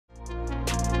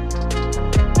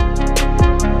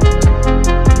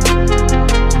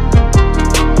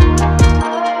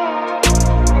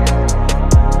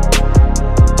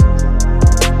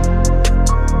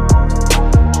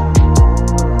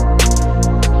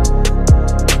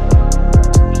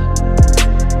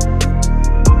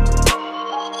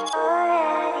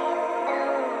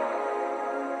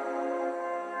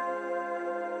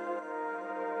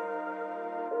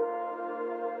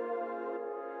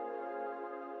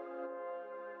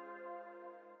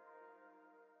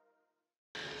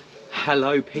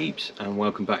Hello peeps, and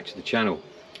welcome back to the channel.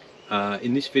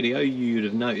 In this video, you'd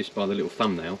have noticed by the little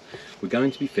thumbnail, we're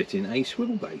going to be fitting a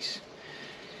swivel base.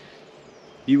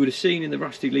 You would have seen in the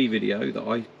Rustylee video that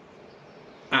I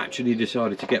actually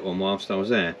decided to get one whilst I was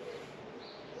there.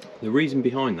 The reason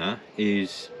behind that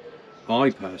is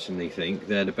I personally think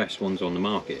they're the best ones on the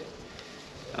market.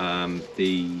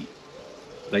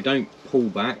 They don't pull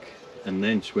back and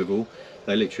then swivel,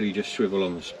 they literally just swivel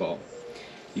on the spot.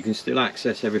 You can still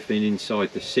access everything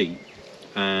inside the seat,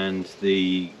 and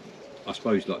I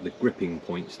suppose like the gripping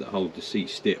points that hold the seat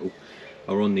still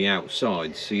are on the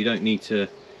outside, so you don't need to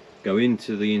go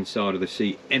into the inside of the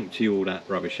seat, empty all that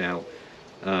rubbish out,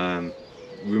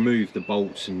 remove the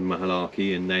bolts and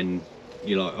malarkey, and then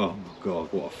you're like, oh my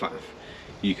god, what a faff.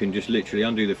 You can just literally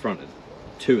undo the front,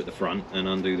 two at the front and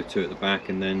undo the two at the back,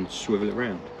 and then swivel it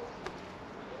around.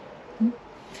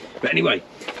 But anyway,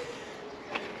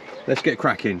 let's get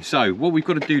cracking. So what we've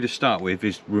got to do to start with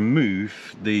is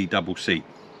remove the double seat.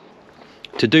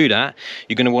 To do that,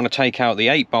 you're going to want to take out the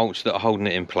 8 bolts that are holding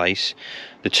it in place,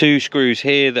 the 2 screws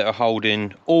here that are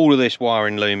holding all of this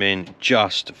wiring loom in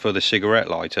just for the cigarette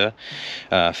lighter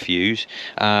fuse,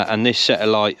 and this set of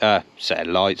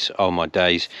lights, oh my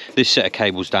days, this set of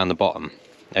cables down the bottom.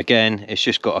 Again, it's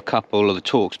just got a couple of the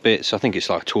Torx bits. I think it's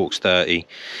like Torx 30,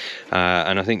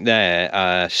 and I think they're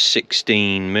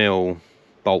 16mm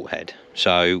bolt head.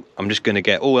 So I'm just going to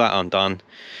get all that undone,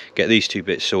 get these 2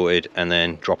 bits sorted, and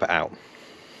then drop it out.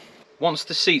 Once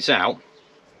the seat's out,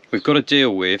 we've got to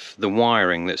deal with the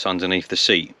wiring that's underneath the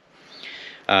seat.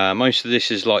 Most of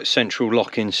this is like central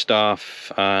locking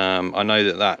stuff. I know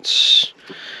that that's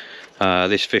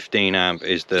this 15 amp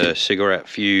is the cigarette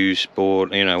fuse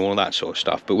board, you know, all that sort of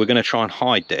stuff, but we're going to try and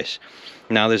hide this.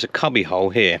 Now there's a cubby hole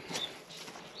here,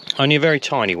 only a very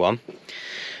tiny one,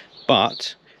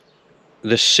 but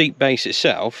the seat base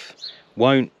itself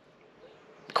won't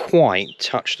quite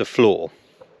touch the floor.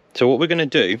 So what we're going to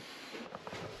do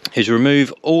is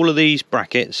remove all of these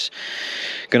brackets.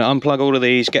 Going to unplug all of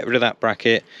these, get rid of that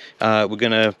bracket. We're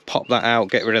going to pop that out,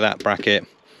 get rid of that bracket,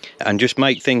 and just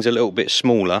make things a little bit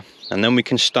smaller, and then we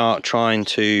can start trying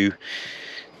to,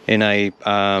 in a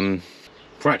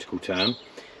practical term,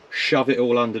 shove it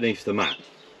all underneath the mat.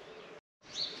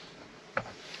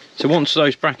 So once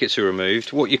those brackets are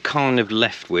removed, what you're kind of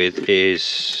left with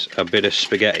is a bit of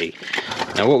spaghetti.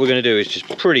 Now what we're going to do is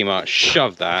just pretty much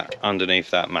shove that underneath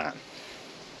that mat.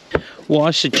 What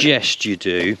I suggest you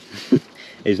do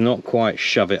is not quite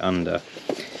shove it under.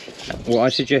 What I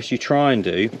suggest you try and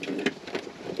do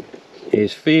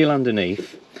is feel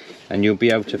underneath, and you'll be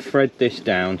able to thread this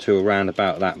down to around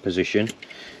about that position.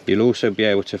 You'll also be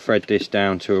able to thread this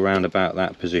down to around about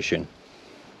that position.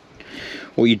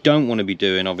 What you don't want to be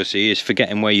doing, obviously, is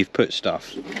forgetting where you've put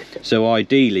stuff. So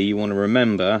ideally you want to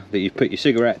remember that you've put your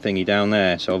cigarette thingy down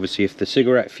there. So obviously if the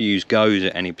cigarette fuse goes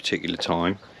at any particular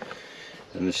time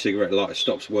and the cigarette lighter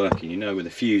stops working, you know where the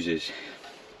fuse is.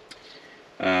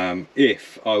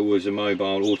 If I was a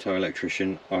mobile auto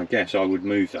electrician, I guess I would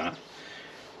move that,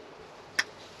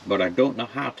 but I don't know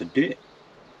how to do it.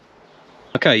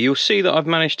 Okay, you'll see that I've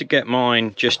managed to get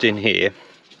mine just in here,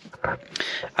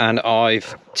 and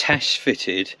I've test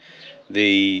fitted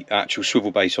the actual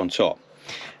swivel base on top.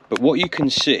 But what you can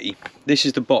see, this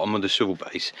is the bottom of the swivel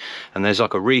base, and there's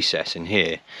like a recess in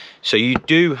here, so you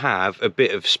do have a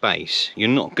bit of space. You're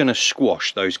not going to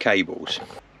squash those cables.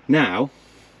 Now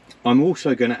I'm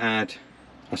also going to add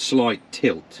a slight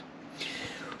tilt.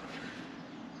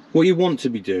 What you want to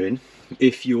be doing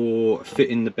if you're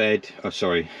fitting the bed, oh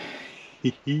sorry,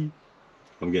 I'm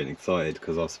getting excited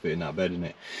because I was fitting that bed in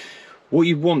it. What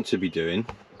you want to be doing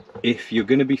if you're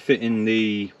going to be fitting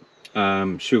the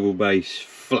swivel base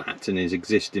flat in its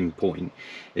existing point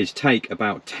is take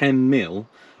about 10mm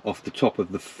off the top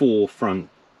of the 4 front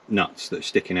nuts that are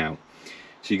sticking out.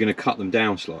 So you're going to cut them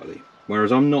down slightly.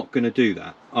 Whereas I'm not going to do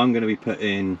that. I'm going to be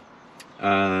putting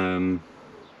the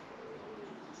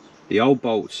old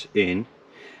bolts in,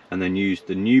 and then use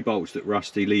the new bolts that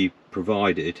Rustylee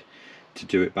provided to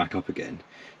do it back up again.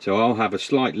 So I'll have a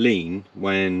slight lean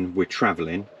when we're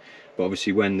travelling, but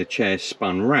obviously when the chair's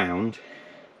spun round,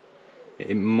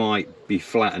 it might be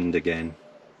flattened again.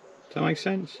 Does that make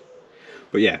sense?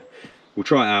 But yeah, we'll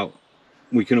try it out.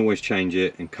 We can always change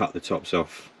it and cut the tops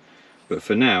off, but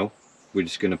for now we're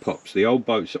just going to pop the old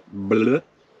bolts,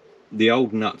 the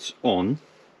old nuts on,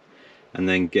 and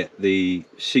then get the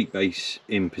seat base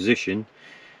in position,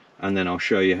 and then I'll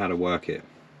show you how to work it.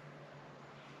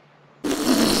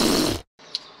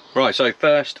 Right, so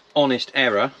first honest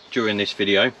error during this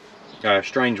video,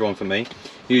 strange one for me.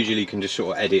 Usually you can just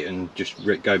sort of edit and just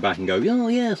go back and go, oh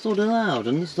yeah, sort it out,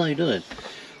 and this is how you do it.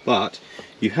 but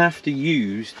you have to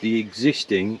use the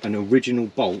existing and original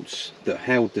bolts that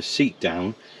held the seat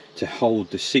down to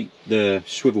hold the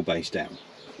swivel base down.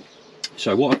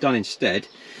 So what I've done instead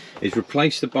is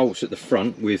replace the bolts at the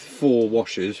front with 4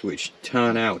 washers, which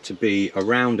turn out to be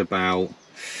around about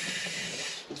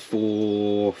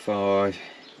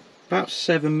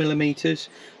 7 millimeters,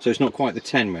 so it's not quite the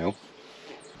 10 mil.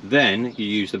 Then you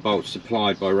use the bolts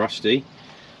supplied by Rusty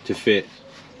to fit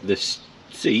the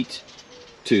seat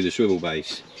to the swivel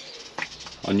base.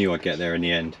 I knew I'd get there in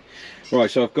the end. Right,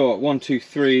 so I've got 1, 2,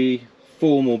 3,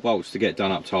 4 more bolts to get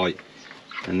done up tight,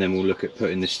 and then we'll look at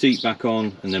putting the seat back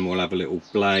on, and then we'll have a little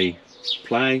play,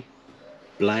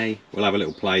 we'll have a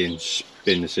little play and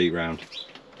spin the seat round.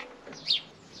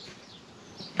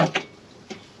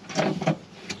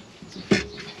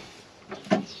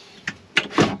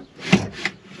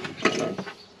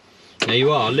 There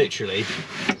you are, literally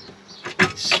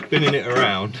spinning it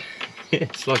around.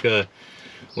 It's like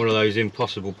one of those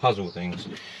impossible puzzle things,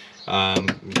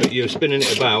 but you're spinning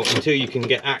it about until you can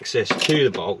get access to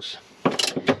the bolts,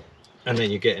 and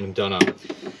then you're getting them done up.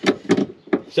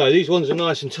 So these ones are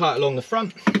nice and tight along the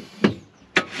front.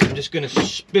 I'm just going to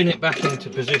spin it back into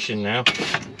position now.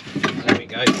 There we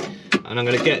go. And I'm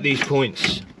going to get these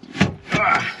points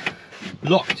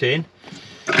locked in,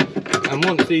 and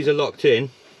once these are locked in,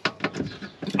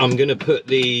 I'm going to put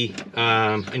the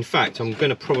in fact I'm going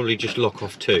to probably just lock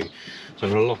off 2. So I'm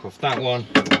going to lock off that one,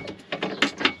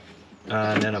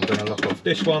 and then I'm going to lock off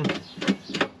this one. I'm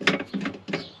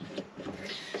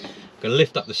going to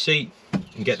lift up the seat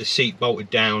and get the seat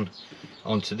bolted down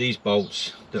onto these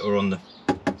bolts that are on the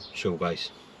swivel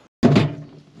base.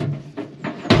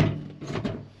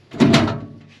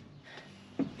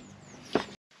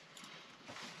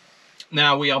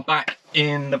 Now we are back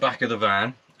in the back of the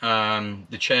van.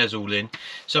 The chair's all in.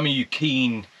 Some of you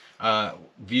keen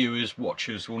viewers,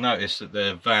 watchers will notice that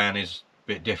the van is a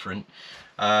bit different.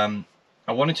 I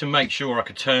wanted to make sure I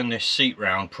could turn this seat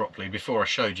round properly before I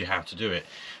showed you how to do it.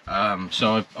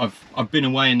 So I've been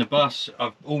away in the bus.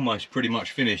 I've almost pretty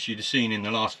much finished. You'd have seen in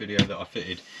the last video that I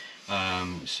fitted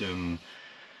some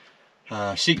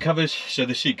seat covers. So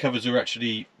the seat covers are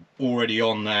actually already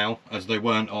on now, as they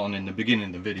weren't on in the beginning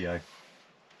of the video.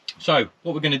 So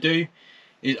what we're going to do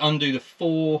is undo the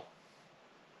 4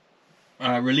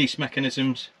 release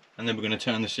mechanisms, and then we're going to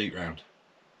turn the seat round.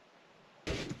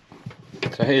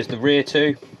 So here's the rear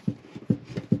 2.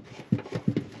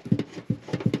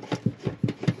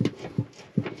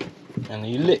 And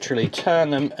you literally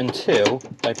turn them until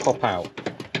they pop out.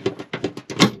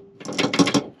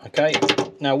 Okay,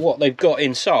 now what they've got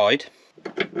inside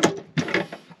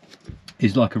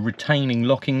is like a retaining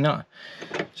locking nut,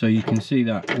 so you can see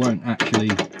that won't actually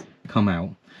come out,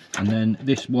 and then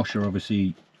this washer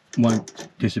obviously won't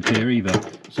disappear either.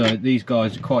 So these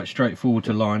guys are quite straightforward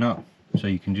to line up, so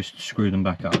you can just screw them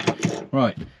back up.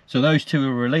 Right, so those 2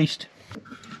 are released,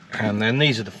 and then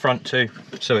these are the front 2.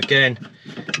 So again,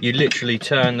 you literally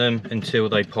turn them until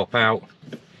they pop out.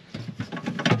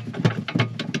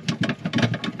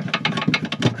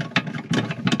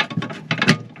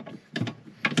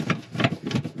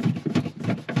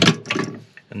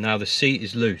 And now the seat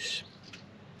is loose.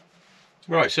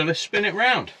 Right, so let's spin it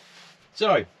round.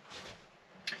 So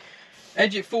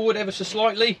edge it forward ever so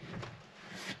slightly,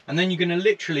 and then you're going to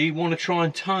literally want to try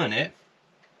and turn it.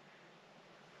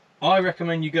 I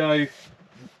recommend you go,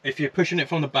 if you're pushing it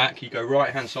from the back, you go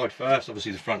right hand side first.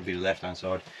 Obviously the front will be the left hand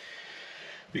side.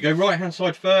 You go right hand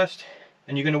side first,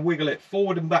 and you're going to wiggle it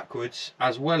forward and backwards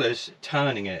as well as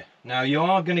turning it. Now you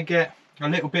are going to get a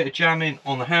little bit of jamming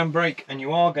on the handbrake, and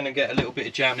you are going to get a little bit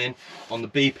of jamming on the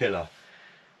B pillar.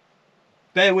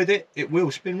 Bear with it, it will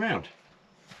spin round.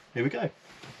 Here we go.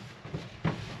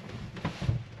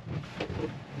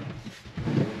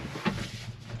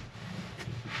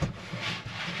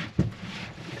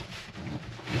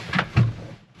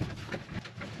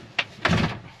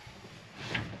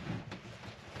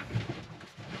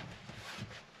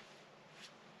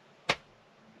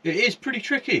 It is pretty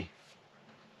tricky,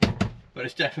 but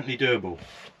it's definitely doable.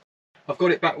 I've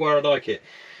got it back where I like it.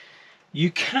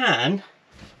 You can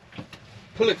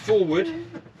pull it forward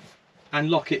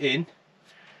and lock it in,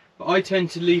 but I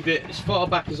tend to leave it as far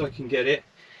back as I can get it.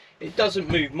 It doesn't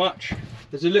move much.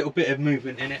 There's a little bit of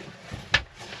movement in it,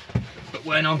 but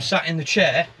when I'm sat in the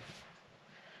chair,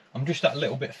 I'm just that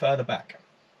little bit further back.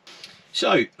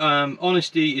 So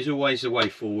honesty is always the way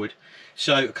forward.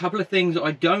 So a couple of things that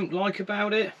I don't like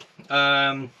about it.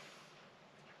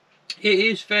 It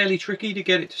is fairly tricky to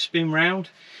get it to spin round.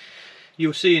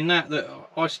 You'll see in that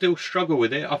I still struggle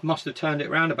with it. I must have turned it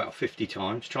around about 50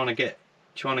 times trying to get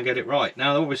trying to get it right.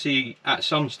 Now obviously at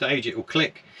some stage it will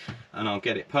click and I'll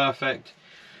get it perfect,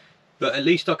 but at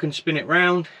least I can spin it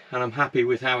round and I'm happy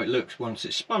with how it looks once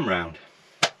it's spun round.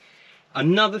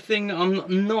 Another thing that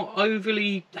I'm not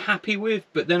overly happy with,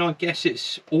 but then I guess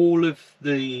it's all of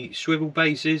the swivel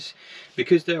bases,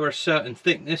 because they're a certain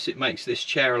thickness, it makes this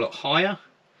chair a lot higher.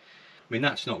 I mean,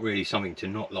 that's not really something to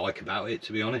not like about it,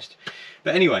 to be honest.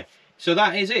 But anyway, so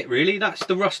that is it really. That's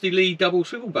the Rustylee double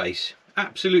swivel base.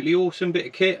 Absolutely awesome bit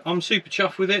of kit. I'm super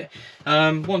chuffed with it.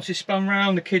 Once it's spun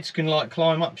round, the kids can like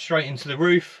climb up straight into the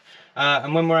roof.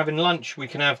 And when we're having lunch, we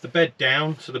can have the bed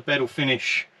down, so the bed will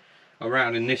finish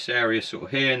around in this area sort of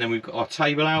here, and then we've got our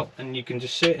table out and you can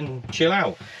just sit and chill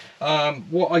out.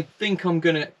 What I think I'm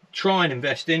going to try and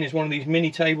invest in is one of these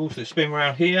mini tables that spin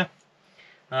around here.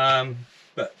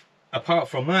 But apart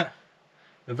from that,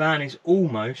 the van is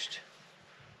almost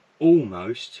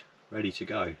ready to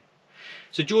go.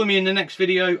 So join me in the next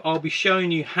video. I'll be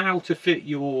showing you how to fit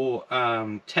your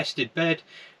tested bed,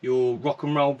 your rock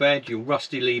and roll bed, your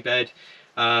Rustylee bed.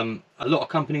 A lot of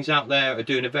companies out there are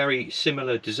doing a very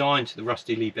similar design to the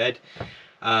Rustylee bed,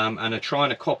 and are trying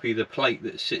to copy the plate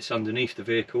that sits underneath the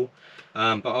vehicle.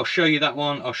 But I'll show you that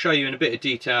one. I'll show you in a bit of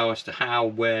detail as to how,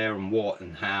 where and what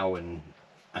and how and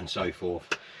so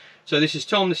forth. So this is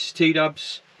Tom, this is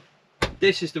T-Dubs.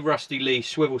 This is the Rustylee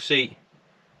swivel seat.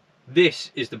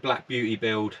 This is the Black Beauty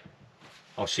build.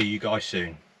 I'll see you guys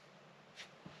soon.